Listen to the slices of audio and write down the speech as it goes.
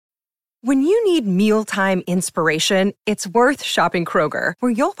When you need mealtime inspiration, it's worth shopping Kroger,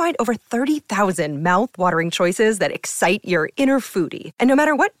 where you'll find over 30,000 mouth-watering choices that excite your inner foodie. And no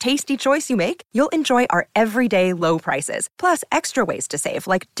matter what tasty choice you make, you'll enjoy our everyday low prices, plus extra ways to save,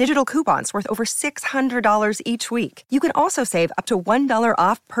 like digital coupons worth over $600 each week. You can also save up to $1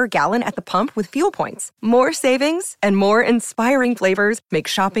 off per gallon at the pump with fuel points. More savings and more inspiring flavors make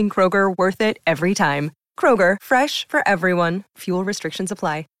shopping Kroger worth it every time. Kroger, fresh for everyone. Fuel restrictions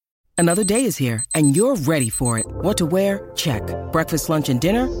apply. Another day is here, and you're ready for it. What to wear? Check. Breakfast, lunch, and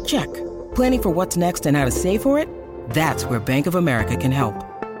dinner? Check. Planning for what's next and how to save for it? That's where Bank of America can help.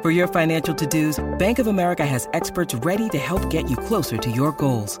 For your financial to-dos, Bank of America has experts ready to help get you closer to your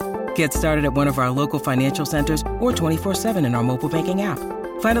goals. Get started at one of our local financial centers or 24/7 in our mobile banking app.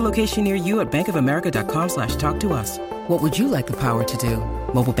 Find a location near you at bankofamerica.com/talktous. What would you like the power to do?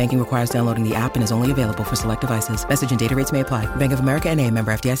 Mobile banking requires downloading the app and is only available for select devices. Message and data rates may apply. Bank of America N.A.,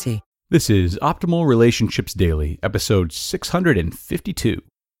 member FDIC. This is Optimal Relationships Daily, episode 652.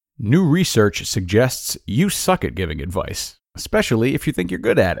 New research suggests you suck at giving advice, especially if you think you're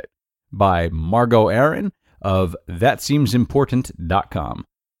good at it, by Margot Aaron of ThatSeemsImportant.com.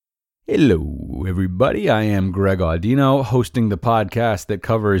 Hello, everybody. I am Greg Audino, hosting the podcast that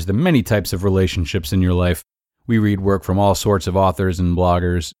covers the many types of relationships in your life. We read work from all sorts of authors and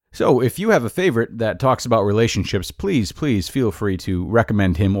bloggers. So if you have a favorite that talks about relationships, please feel free to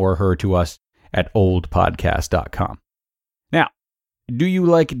recommend him or her to us at oldpodcast.com. Now, do you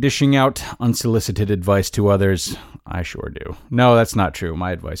like dishing out unsolicited advice to others? I sure do. No, that's not true.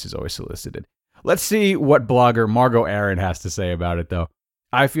 My advice is always solicited. Let's see what blogger Margot Aaron has to say about it, though.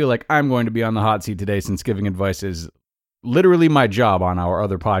 I feel like I'm going to be on the hot seat today since giving advice is literally my job on our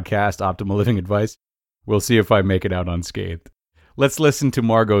other podcast, Optimal Living Advice. We'll see if I make it out unscathed. Let's listen to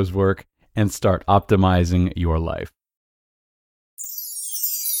Margot's work and start optimizing your life.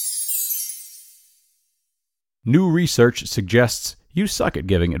 New research suggests you suck at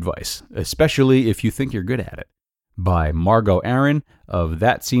giving advice, especially if you think you're good at it, by Margot Aaron of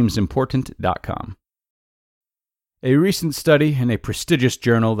ThatSeemsImportant.com. A recent study in a prestigious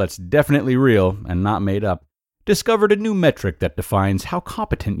journal that's definitely real and not made up discovered a new metric that defines how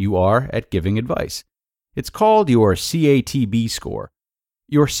competent you are at giving advice. It's called your CATB score.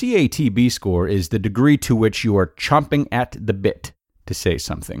 Your CATB score is the degree to which you are chomping at the bit to say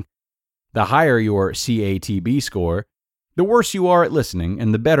something. The higher your CATB score, the worse you are at listening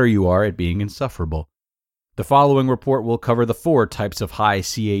and the better you are at being insufferable. The following report will cover the 4 types of high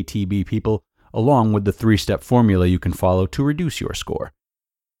CATB people, along with the 3-step formula you can follow to reduce your score.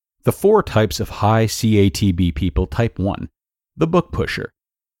 The 4 types of high CATB people. Type 1, the book pusher.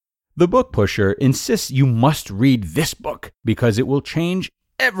 The book pusher insists you must read this book because it will change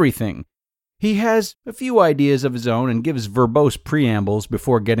everything. He has a few ideas of his own and gives verbose preambles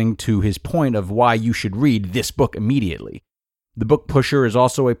before getting to his point of why you should read this book immediately. The book pusher is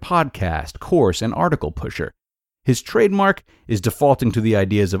also a podcast, course, and article pusher. His trademark is defaulting to the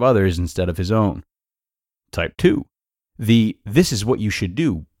ideas of others instead of his own. Type 2, the "this is what you should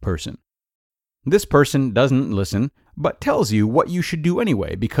do" person. This person doesn't listen, but tells you what you should do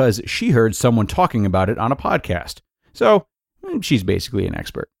anyway because she heard someone talking about it on a podcast. So, she's basically an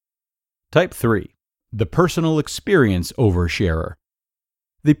expert. Type 3, the personal experience oversharer.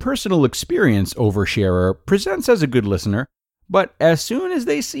 The personal experience oversharer presents as a good listener, but as soon as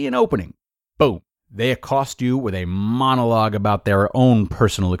they see an opening, boom, they accost you with a monologue about their own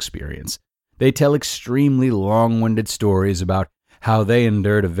personal experience. They tell extremely long-winded stories about how they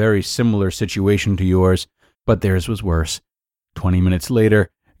endured a very similar situation to yours, but theirs was worse. 20 minutes later,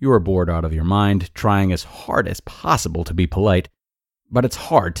 you are bored out of your mind, trying as hard as possible to be polite, but it's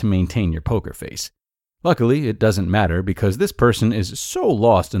hard to maintain your poker face. Luckily, it doesn't matter because this person is so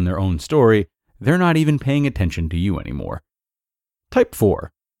lost in their own story, they're not even paying attention to you anymore. Type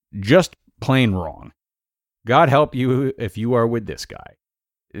 4, just plain wrong. God help you if you are with this guy.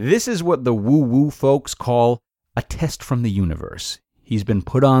 This is what the woo-woo folks call a test from the universe. He's been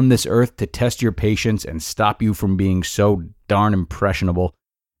put on this earth to test your patience and stop you from being so darn impressionable.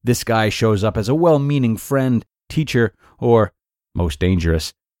 This guy shows up as a well-meaning friend, teacher, or, most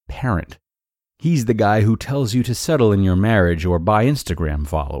dangerous, parent. He's the guy who tells you to settle in your marriage or buy Instagram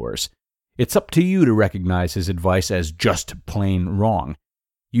followers. It's up to you to recognize his advice as just plain wrong.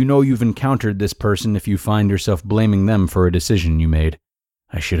 You know you've encountered this person if you find yourself blaming them for a decision you made.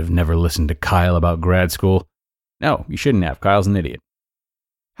 I should have never listened to Kyle about grad school. No, you shouldn't have. Kyle's an idiot.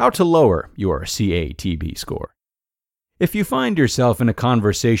 How to lower your CATB score. If you find yourself in a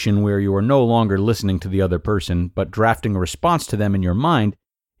conversation where you are no longer listening to the other person, but drafting a response to them in your mind,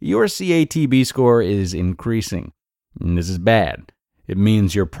 your CATB score is increasing. And this is bad. It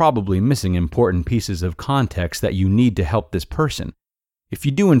means you're probably missing important pieces of context that you need to help this person. If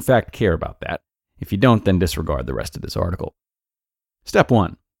you do in fact care about that, if you don't, then disregard the rest of this article. Step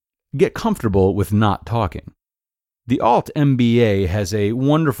 1. Get comfortable with not talking. The Alt MBA has a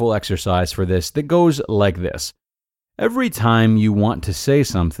wonderful exercise for this that goes like this. Every time you want to say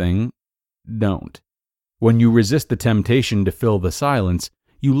something, don't. When you resist the temptation to fill the silence,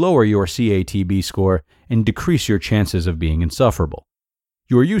 you lower your CATB score and decrease your chances of being insufferable.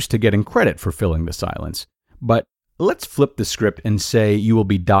 You are used to getting credit for filling the silence, but let's flip the script and say you will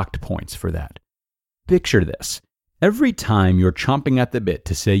be docked points for that. Picture this. Every time you're chomping at the bit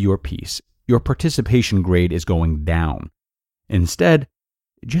to say your piece, your participation grade is going down. Instead,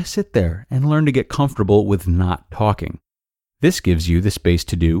 just sit there and learn to get comfortable with not talking. This gives you the space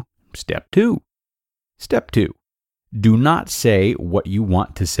to do Step 2. Step 2. Do not say what you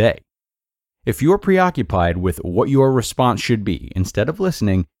want to say. If you're preoccupied with what your response should be instead of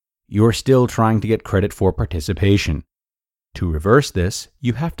listening, you're still trying to get credit for participation. To reverse this,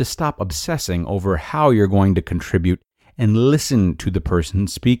 you have to stop obsessing over how you're going to contribute and listen to the person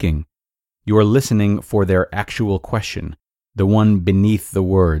speaking. You're listening for their actual question, the one beneath the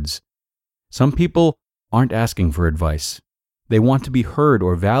words. Some people aren't asking for advice. They want to be heard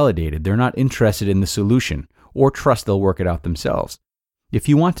or validated. They're not interested in the solution or trust they'll work it out themselves. If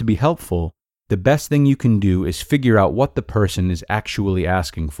you want to be helpful, the best thing you can do is figure out what the person is actually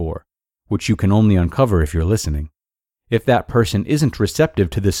asking for, which you can only uncover if you're listening. If that person isn't receptive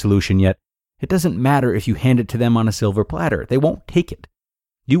to the solution yet, it doesn't matter if you hand it to them on a silver platter. They won't take it.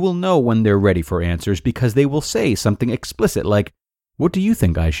 You will know when they're ready for answers because they will say something explicit like, "What do you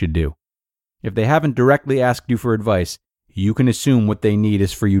think I should do?" If they haven't directly asked you for advice, you can assume what they need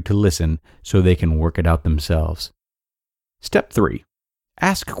is for you to listen so they can work it out themselves. Step 3.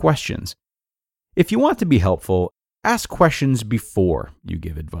 Ask questions. If you want to be helpful, ask questions before you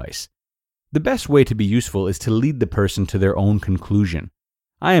give advice. The best way to be useful is to lead the person to their own conclusion.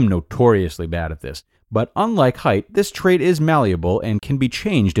 I am notoriously bad at this, but unlike height, this trait is malleable and can be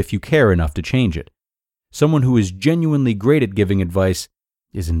changed if you care enough to change it. Someone who is genuinely great at giving advice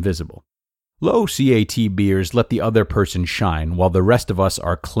is invisible. Low CATBers let the other person shine while the rest of us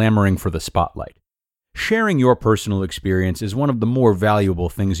are clamoring for the spotlight. Sharing your personal experience is one of the more valuable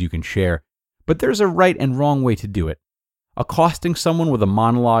things you can share, but there's a right and wrong way to do it. Accosting someone with a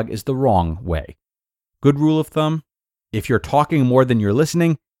monologue is the wrong way. Good rule of thumb, if you're talking more than you're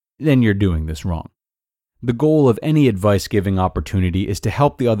listening, then you're doing this wrong. The goal of any advice-giving opportunity is to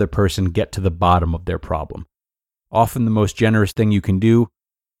help the other person get to the bottom of their problem. Often the most generous thing you can do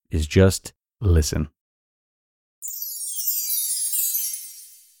is just listen.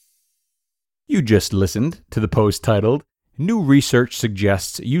 You just listened to the post titled, "New Research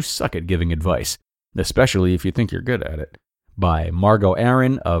Suggests You Suck at Giving Advice, Especially if you think you're good at it," by Margot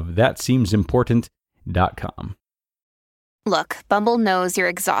Aaron of thatseemsimportant.com. Look, Bumble knows you're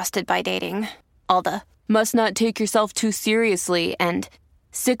exhausted by dating. All the, must not take yourself too seriously, and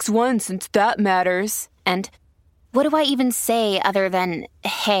 6'1" since that matters, and what do I even say other than,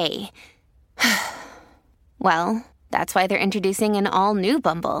 hey? Well, that's why they're introducing an all-new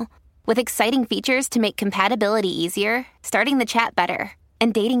Bumble, with exciting features to make compatibility easier, starting the chat better,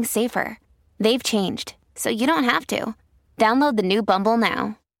 and dating safer. They've changed, so you don't have to. Download the new Bumble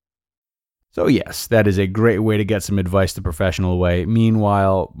now. So yes, that is a great way to get some advice the professional way.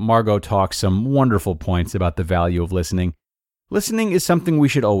 Meanwhile, Margot talks some wonderful points about the value of listening. Listening is something we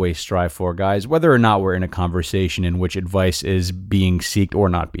should always strive for, guys, whether or not we're in a conversation in which advice is being sought or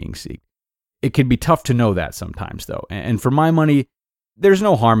not being sought. It can be tough to know that sometimes, though. And for my money, there's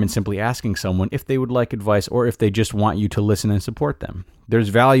no harm in simply asking someone if they would like advice or if they just want you to listen and support them. There's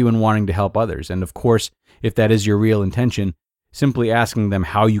value in wanting to help others. And of course, if that is your real intention, simply asking them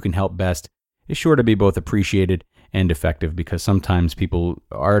how you can help best is sure to be both appreciated and effective, because sometimes people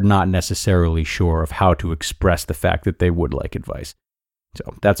are not necessarily sure of how to express the fact that they would like advice.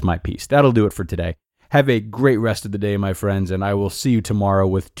 So that's my piece. That'll do it for today. Have a great rest of the day, my friends, and I will see you tomorrow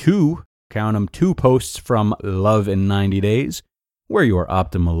with two posts from Love in 90 Days, where your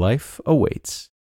optimal life awaits.